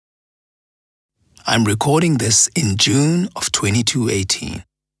I'm recording this in June of 2218.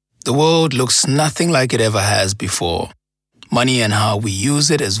 The world looks nothing like it ever has before. Money and how we use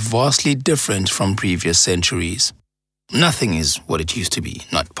it is vastly different from previous centuries. Nothing is what it used to be.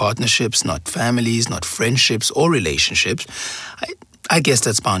 Not partnerships, not families, not friendships or relationships. I guess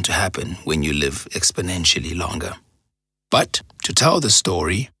that's bound to happen when you live exponentially longer. But to tell the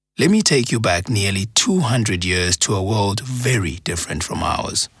story, let me take you back nearly 200 years to a world very different from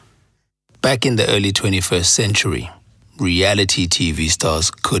ours. Back in the early 21st century, reality TV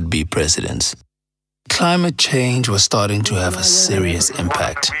stars could be presidents. Climate change was starting to have a serious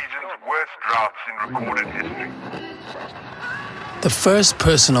impact. The first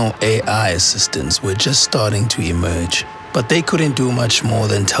personal AI assistants were just starting to emerge, but they couldn't do much more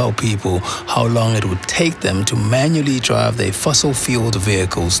than tell people how long it would take them to manually drive their fossil-fueled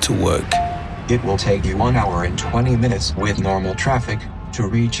vehicles to work. It will take you 1 hour and 20 minutes with normal traffic to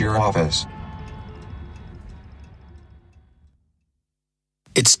reach your office.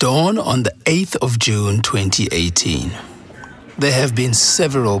 It's dawn on the 8th of June 2018. There have been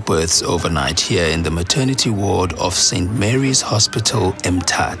several births overnight here in the maternity ward of St. Mary's Hospital,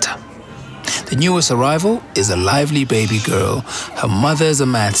 Mthatha. The newest arrival is a lively baby girl. Her mother is a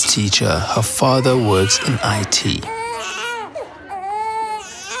maths teacher. Her father works in IT.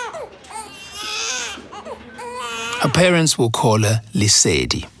 Her parents will call her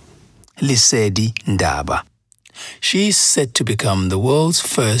Lesedi Ndaba. She's set to become the world's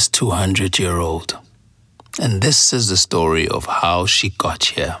first 200-year-old. And this is the story of how she got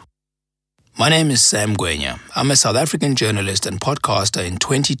here. My name is Sam Gwenya. I'm a South African journalist and podcaster in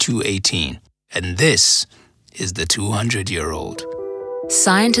 2218. And this is the 200-year-old.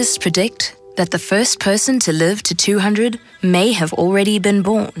 Scientists predict that the first person to live to 200 may have already been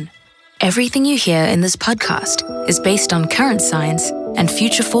born. Everything you hear in this podcast is based on current science and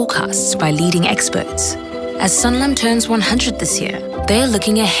future forecasts by leading experts. As Sanlam turns 100 this year, they are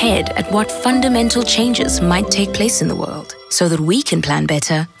looking ahead at what fundamental changes might take place in the world so that we can plan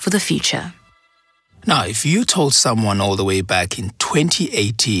better for the future. Now, if you told someone all the way back in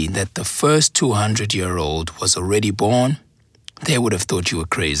 2018 that the first 200-year-old was already born, they would have thought you were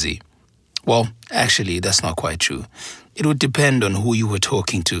crazy. Well, actually, that's not quite true. It would depend on who you were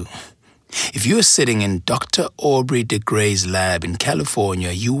talking to. If you were sitting in Dr. Aubrey de Grey's lab in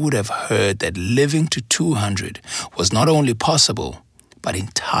California, you would have heard that living to 200 was not only possible, but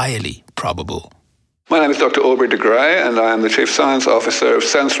entirely probable. My name is Dr. Aubrey de Grey, and I am the Chief Science Officer of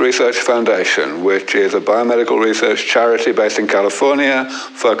Sense Research Foundation, which is a biomedical research charity based in California,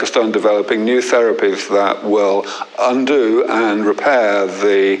 focused on developing new therapies that will undo and repair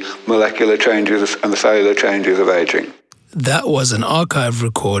the molecular changes and the cellular changes of aging. That was an archive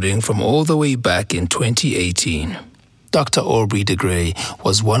recording from all the way back in 2018. Dr. Aubrey de Grey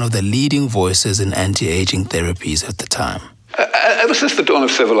was one of the leading voices in anti-aging therapies at the time. Ever since the dawn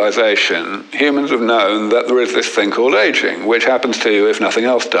of civilization, humans have known that there is this thing called aging, which happens to you if nothing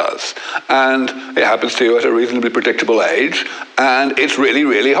else does. And it happens to you at a reasonably predictable age, and it's really,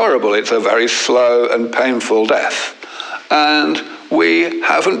 really horrible. It's a very slow and painful death. And we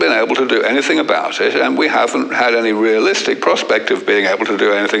haven't been able to do anything about it, and we haven't had any realistic prospect of being able to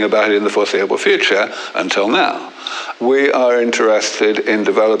do anything about it in the foreseeable future until now. We are interested in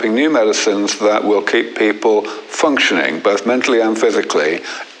developing new medicines that will keep people functioning, both mentally and physically,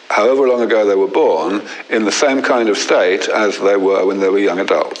 however long ago they were born, in the same kind of state as they were when they were young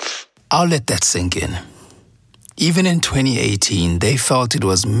adults. I'll let that sink in. Even in 2018, they felt it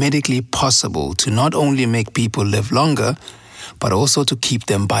was medically possible to not only make people live longer, but also to keep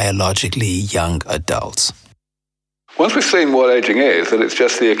them biologically young adults. Once we've seen what aging is, that it's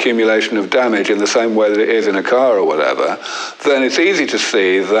just the accumulation of damage in the same way that it is in a car or whatever, then it's easy to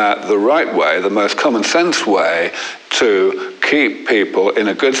see that the right way, the most common sense way to keep people in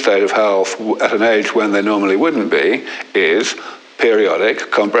a good state of health at an age when they normally wouldn't be is periodic,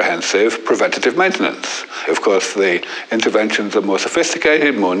 comprehensive, preventative maintenance. Of course, the interventions are more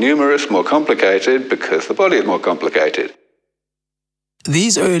sophisticated, more numerous, more complicated, because the body is more complicated.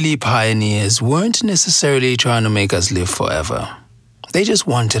 These early pioneers weren't necessarily trying to make us live forever. They just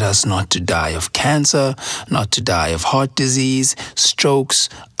wanted us not to die of cancer, not to die of heart disease, strokes,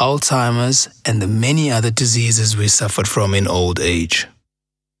 Alzheimer's, and the many other diseases we suffered from in old age.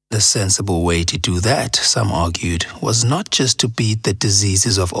 The sensible way to do that, some argued, was not just to beat the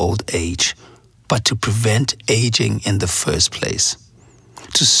diseases of old age, but to prevent aging in the first place.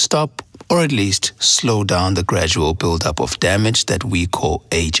 To stop, or at least slow down, the gradual buildup of damage that we call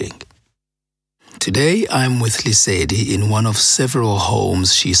aging. Today, I'm with Lesedi in one of several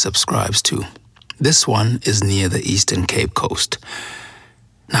homes she subscribes to. This one is near the Eastern Cape coast.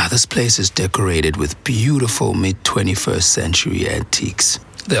 Now, this place is decorated with beautiful mid-21st century antiques.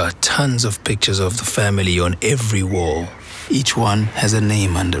 There are tons of pictures of the family on every wall. Each one has a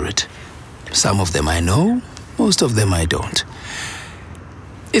name under it. Some of them I know, most of them I don't.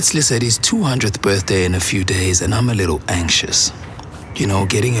 It's Lisetti's 200th birthday in a few days, and I'm a little anxious. You know,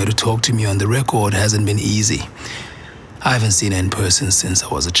 getting her to talk to me on the record hasn't been easy. I haven't seen her in person since I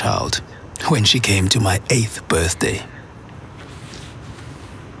was a child, when she came to my 8th birthday.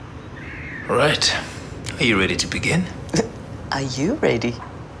 All right, are you ready to begin? Are you ready?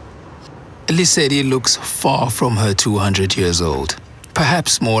 Lisetti looks far from her 200 years old.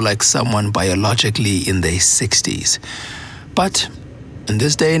 Perhaps more like someone biologically in their 60s. But in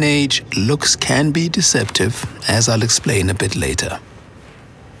this day and age, looks can be deceptive, as I'll explain a bit later.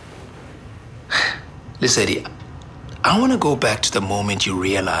 Lisetti, I want to go back to the moment you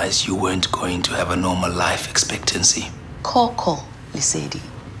realized you weren't going to have a normal life expectancy. Coco, Lisetti.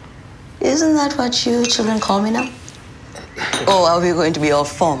 Isn't that what you children call me now? Or are we going to be all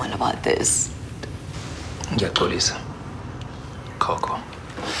formal about this? Yeah, Lisa. Coco.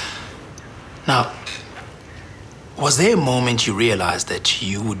 Now, was there a moment you realized that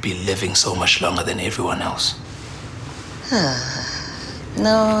you would be living so much longer than everyone else?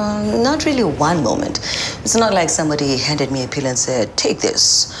 No, not really one moment. It's not like somebody handed me a pill and said, take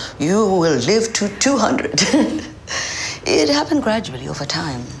this, you will live to 200. It happened gradually over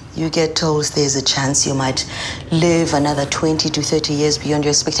time. You get told there's a chance you might live another 20 to 30 years beyond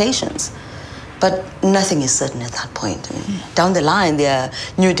your expectations. But nothing is certain at that point. I mean, down the line, there are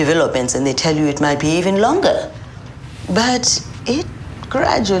new developments and they tell you it might be even longer. But it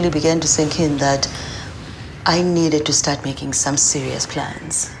gradually began to sink in that I needed to start making some serious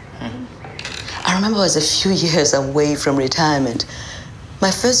plans. I remember I was a few years away from retirement.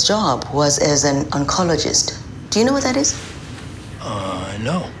 My first job was as an oncologist. Do you know what that is?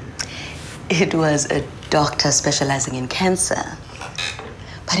 No. It was a doctor specializing in cancer.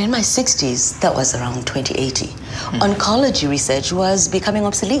 But in my 60s, that was around 2080, oncology research was becoming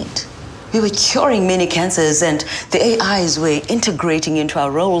obsolete. We were curing many cancers and the AIs were integrating into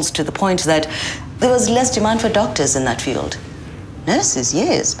our roles to the point that there was less demand for doctors in that field. Nurses,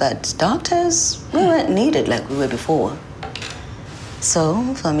 yes, but doctors, we weren't needed like we were before.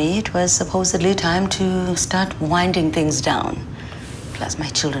 So for me, it was supposedly time to start winding things down. Plus, my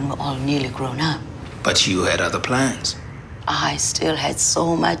children were all nearly grown up. But you had other plans. I still had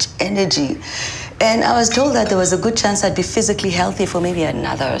so much energy. And I was told that there was a good chance I'd be physically healthy for maybe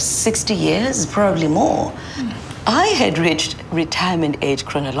another 60 years, probably more. I had reached retirement age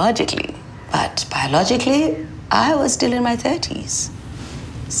chronologically, but biologically, I was still in my 30s.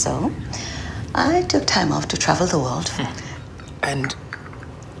 So I took time off to travel the world. And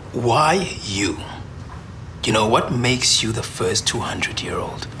why you? You know, what makes you the first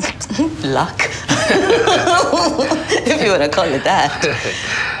 200-year-old? Luck. If you want to call it that.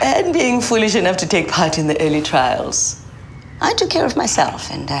 And being foolish enough to take part in the early trials. I took care of myself,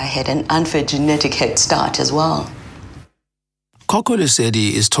 and I had an unfair genetic head start as well. Coco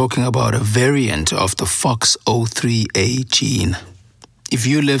Lisetti is talking about a variant of the FOXO3A gene. If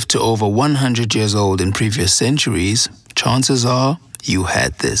you lived to over 100 years old in previous centuries, chances are you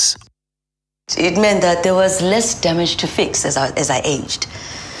had this. It meant that there was less damage to fix as I aged.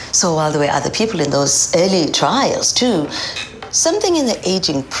 So while there were other people in those early trials too, something in the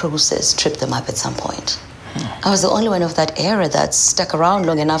aging process tripped them up at some point. I was the only one of that era that stuck around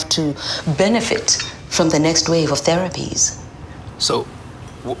long enough to benefit from the next wave of therapies. So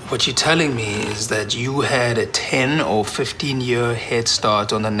what you're telling me is that you had a 10 or 15-year head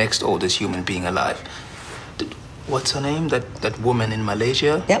start on the next oldest human being alive. What's her name? That woman in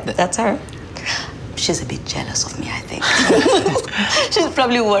Malaysia? Yep, that's her. She's a bit jealous of me, I think. She's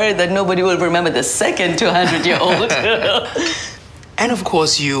probably worried that nobody will remember the second 200-year-old. And of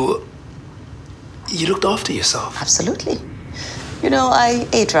course, you looked after yourself. Absolutely. You know, I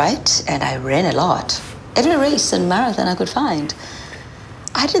ate right and I ran a lot. Every race and marathon I could find.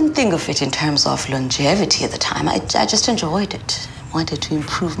 I didn't think of it in terms of longevity at the time. I just enjoyed it. I wanted to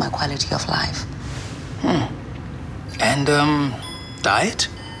improve my quality of life. And, diet?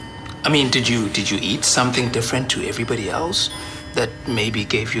 I mean, did you eat something different to everybody else that maybe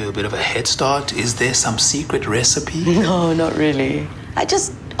gave you a bit of a head start? Is there some secret recipe? No, not really. I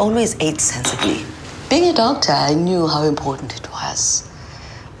just always ate sensibly. Being a doctor, I knew how important it was.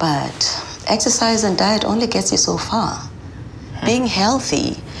 But exercise and diet only gets you so far. Being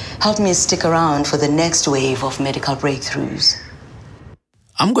healthy helped me stick around for the next wave of medical breakthroughs.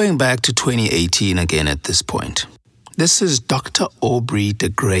 I'm going back to 2018 again at this point. This is Dr. Aubrey de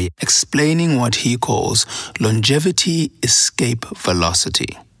Grey explaining what he calls longevity escape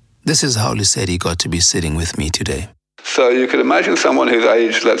velocity. This is how Lissetti got to be sitting with me today. So you could imagine someone who's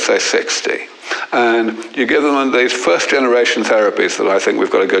aged, let's say, 60, and you give them these first-generation therapies that I think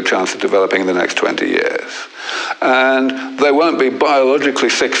we've got a good chance of developing in the next 20 years. And they won't be biologically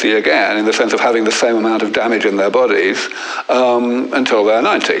 60 again in the sense of having the same amount of damage in their bodies until they're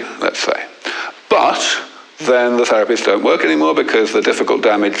 90, let's say. But then the therapies don't work anymore because the difficult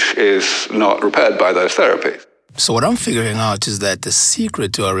damage is not repaired by those therapies. So what I'm figuring out is that the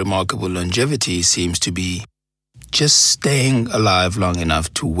secret to our remarkable longevity seems to be just staying alive long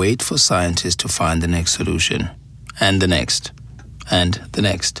enough to wait for scientists to find the next solution, and the next, and the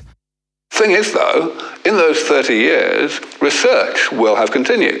next. Thing is, though, in those 30 years, research will have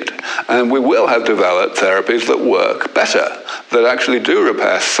continued, and we will have developed therapies that work better, that actually do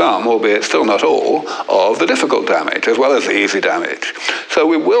repair some, albeit still not all, of the difficult damage, as well as the easy damage. So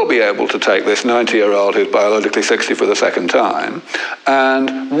we will be able to take this 90-year-old who's biologically 60 for the second time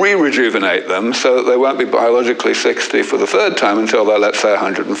and re-rejuvenate them so that they won't be biologically 60 for the third time until they're, let's say,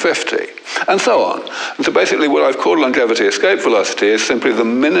 150, and so on. And so basically what I've called longevity escape velocity is simply the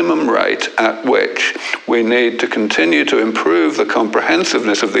minimum rate at which we need to continue to improve the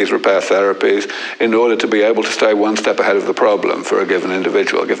comprehensiveness of these repair therapies in order to be able to stay one step ahead of the problem for a given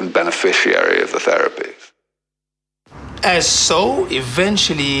individual, a given beneficiary of the therapies. As so,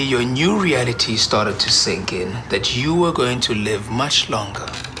 eventually your new reality started to sink in, that you were going to live much longer.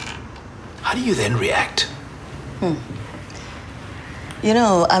 How do you then react? You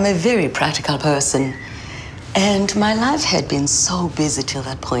know, I'm a very practical person, and my life had been so busy till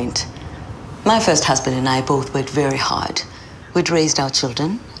that point. My first husband and I both worked very hard. We'd raised our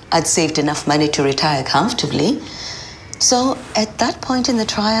children. I'd saved enough money to retire comfortably. So at that point in the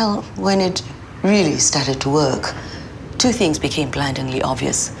trial, when it really started to work, two things became blindingly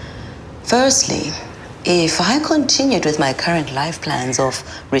obvious. Firstly, if I continued with my current life plans of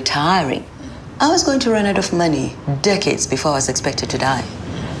retiring, I was going to run out of money decades before I was expected to die.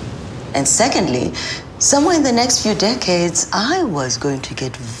 And secondly, somewhere in the next few decades, I was going to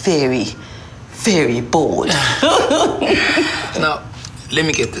get very, very bored. Now, let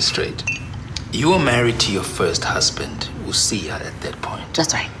me get this straight. You were married to your first husband, Usia, at that point.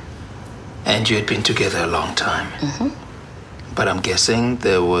 That's right. And you had been together a long time. But I'm guessing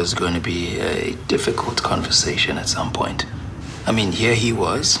there was going to be a difficult conversation at some point. I mean, here he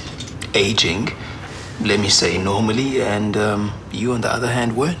was, aging, let me say normally, and you, on the other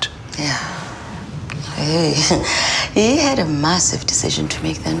hand, weren't. Yeah. Hey, he had a massive decision to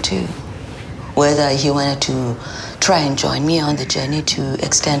make then, too. Whether he wanted to try and join me on the journey to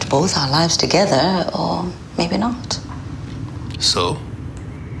extend both our lives together, or maybe not. So,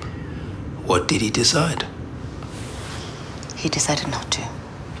 what did he decide? He decided not to.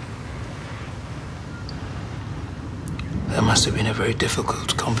 That must have been a very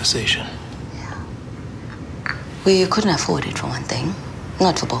difficult conversation. Yeah. We couldn't afford it, for one thing.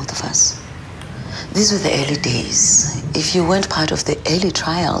 Not for both of us. These were the early days. If you weren't part of the early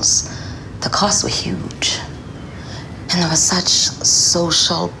trials, the costs were huge. And there was such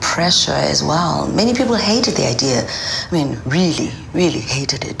social pressure as well. Many people hated the idea. I mean, really, really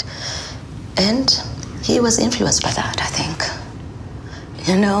hated it. And he was influenced by that, I think.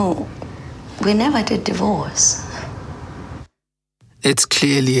 You know, we never did divorce. It's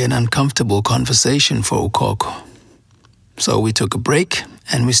clearly an uncomfortable conversation for Ukoko. So we took a break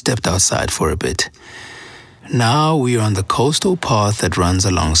and we stepped outside for a bit. Now we are on the coastal path that runs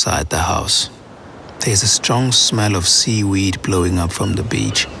alongside the house. There's a strong smell of seaweed blowing up from the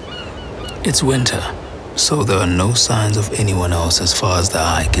beach. It's winter, so there are no signs of anyone else as far as the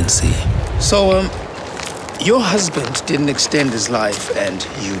eye can see. So, your husband didn't extend his life and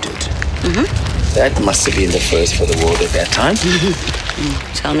you did. That must have been the first for the world at that time.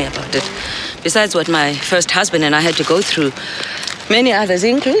 Tell me about it. Besides what my first husband and I had to go through, many others,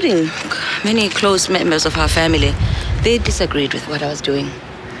 including many close members of our family, they disagreed with what I was doing.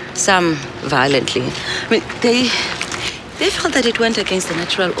 Some violently. I mean, they felt that it went against the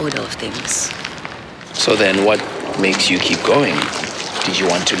natural order of things. So then what makes you keep going? Did you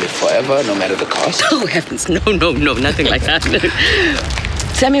want to live forever, no matter the cost? Oh, heavens, no, nothing like that.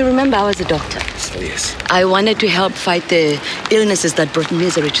 Sammy, remember I was a doctor. So yes. I wanted to help fight the illnesses that brought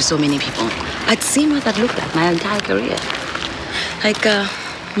misery to so many people. I'd seen what that looked like my entire career. Like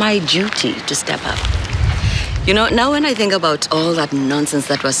my duty to step up. You know, now when I think about all that nonsense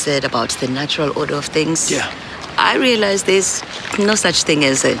that was said about the natural order of things, I realize there's no such thing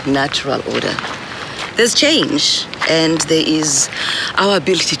as a natural order. There's change, and there is our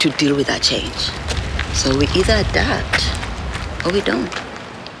ability to deal with that change. So we either adapt or we don't.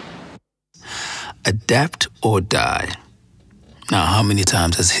 Adapt or die. Now, how many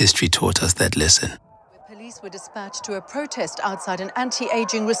times has history taught us that lesson? Police were dispatched to a protest outside an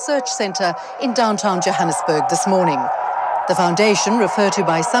anti-aging research centre in downtown Johannesburg this morning. The foundation, referred to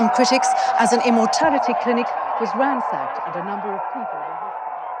by some critics as an immortality clinic, was ransacked and a number of people were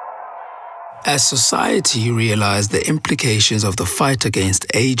hospitalized. As society realized the implications of the fight against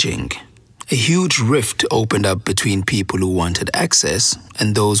aging, a huge rift opened up between people who wanted access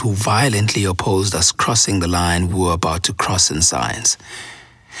and those who violently opposed us crossing the line we were about to cross in science.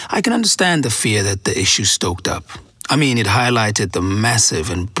 I can understand the fear that the issue stoked up. I mean, it highlighted the massive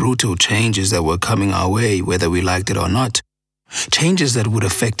and brutal changes that were coming our way, whether we liked it or not. Changes that would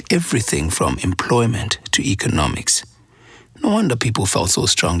affect everything from employment to economics. No wonder people felt so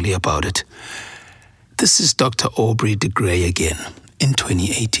strongly about it. This is Dr. Aubrey de Grey again in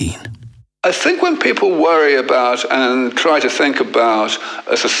 2018. I think when people worry about and try to think about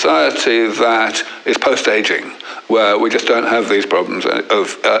a society that is post-aging, where we just don't have these problems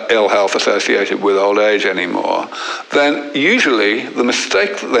of ill health associated with old age anymore, then usually the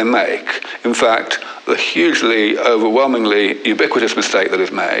mistake that they make, in fact, the hugely, overwhelmingly ubiquitous mistake that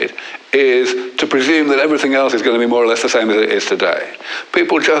is made, is to presume that everything else is going to be more or less the same as it is today.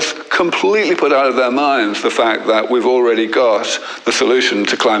 People just completely put out of their minds the fact that we've already got the solution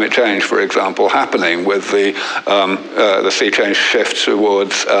to climate change, for example, happening with the sea change shift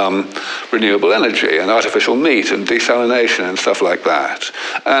towards renewable energy and artificial meat and desalination and stuff like that.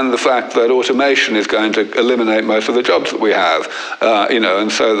 And the fact that automation is going to eliminate most of the jobs that we have,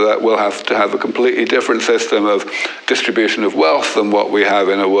 and so that we'll have to have a completely different system of distribution of wealth than what we have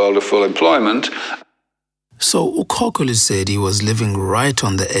in a world of full employment. So Ukokoli said he was living right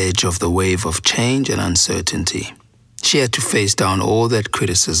on the edge of the wave of change and uncertainty. She had to face down all that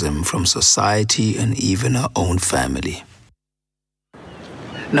criticism from society and even her own family.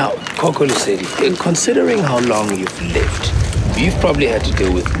 Now, Kokoli said, considering how long you've lived, you've probably had to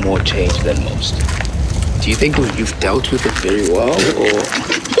deal with more change than most. Do you think you've dealt with it very well, or...?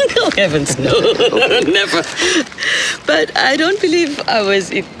 No, heavens, no. Never. But I don't believe I was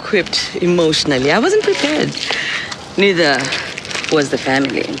equipped emotionally. I wasn't prepared. Neither was the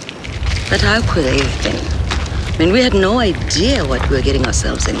family. But how could they have been? I mean, we had no idea what we were getting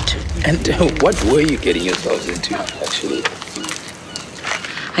ourselves into. And what were you getting yourselves into, actually?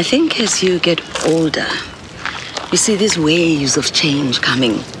 I think as you get older, you see these waves of change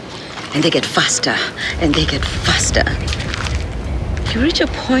coming. And they get faster, and they get faster. You reach a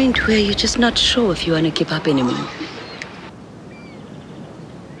point where you're just not sure if you want to keep up anymore.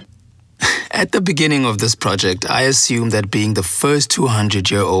 At the beginning of this project, I assumed that being the first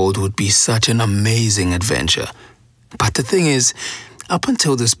 200-year-old would be such an amazing adventure. But the thing is, up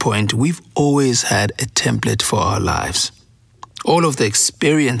until this point, we've always had a template for our lives. All of the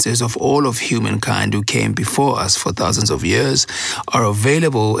experiences of all of humankind who came before us for thousands of years are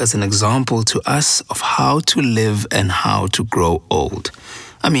available as an example to us of how to live and how to grow old.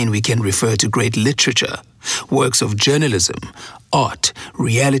 I mean, we can refer to great literature, works of journalism, art,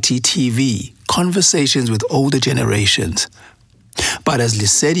 reality TV, conversations with older generations. But as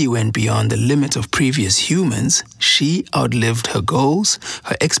Lesedi went beyond the limits of previous humans, she outlived her goals,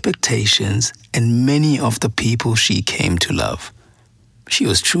 her expectations, and many of the people she came to love. She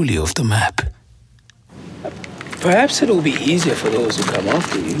was truly off the map. Perhaps it'll be easier for those who come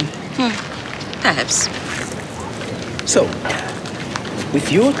after you. Perhaps. So,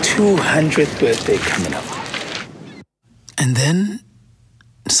 with your 200th birthday coming up, and then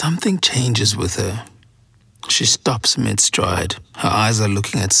something changes with her. She stops mid-stride. Her eyes are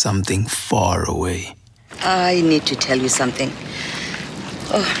looking at something far away. I need to tell you something.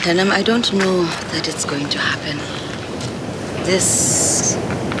 Oh, Danam, I don't know that it's going to happen. This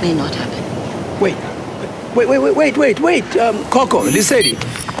may not happen. Wait. Coco, Lesedi.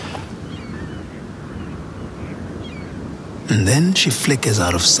 And then she flickers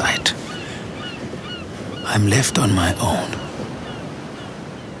out of sight. I'm left on my own.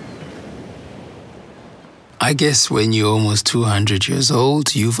 I guess when you're almost 200 years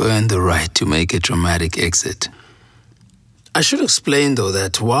old, you've earned the right to make a dramatic exit. I should explain, though,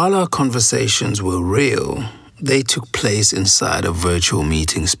 that while our conversations were real, they took place inside a virtual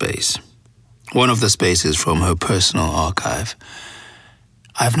meeting space. One of the spaces from her personal archive.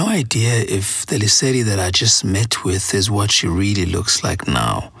 I have no idea if the Lesedi that I just met with is what she really looks like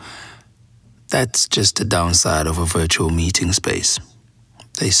now. That's just the downside of a virtual meeting space.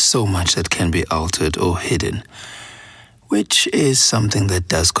 There's so much that can be altered or hidden, which is something that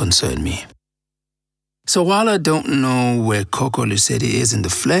does concern me. So while I don't know where Coco Lesedi is in the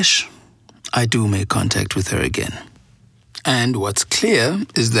flesh, I do make contact with her again. And what's clear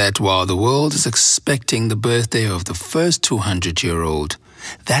is that while the world is expecting the birthday of the first 200-year-old,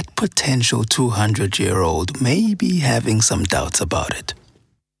 that potential 200-year-old may be having some doubts about it.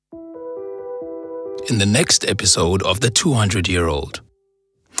 In the next episode of The 200-Year-Old,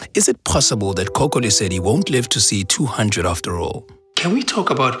 is it possible that Coco Lesedi won't live to see 200 after all? Can we talk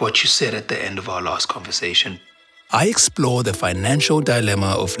about what you said at the end of our last conversation? I explore the financial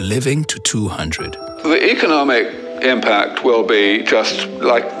dilemma of living to 200. The economic impact will be just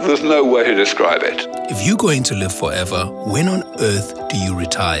like, there's no way to describe it. If you're going to live forever, when on earth do you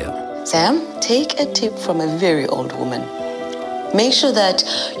retire? Sam, take a tip from a very old woman. Make sure that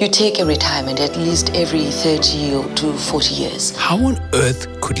you take a retirement at least every 30 to 40 years. How on earth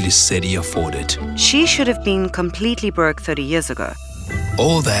could Lesedi afford it? She should have been completely broke 30 years ago.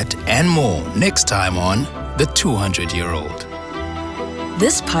 All that and more next time on The 200-Year-Old.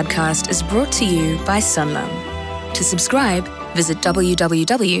 This podcast is brought to you by Sanlam. To subscribe, visit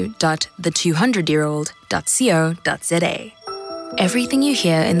www.the200yearold.co.za. Everything you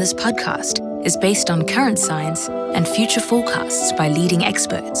hear in this podcast is based on current science and future forecasts by leading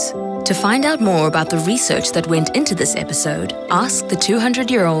experts. To find out more about the research that went into this episode, ask the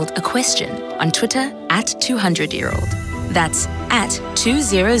 200-year-old a question on Twitter @200yearold. That's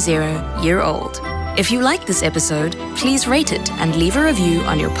 @200yearold. If you like this episode, please rate it and leave a review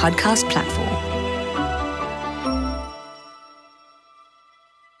on your podcast platform.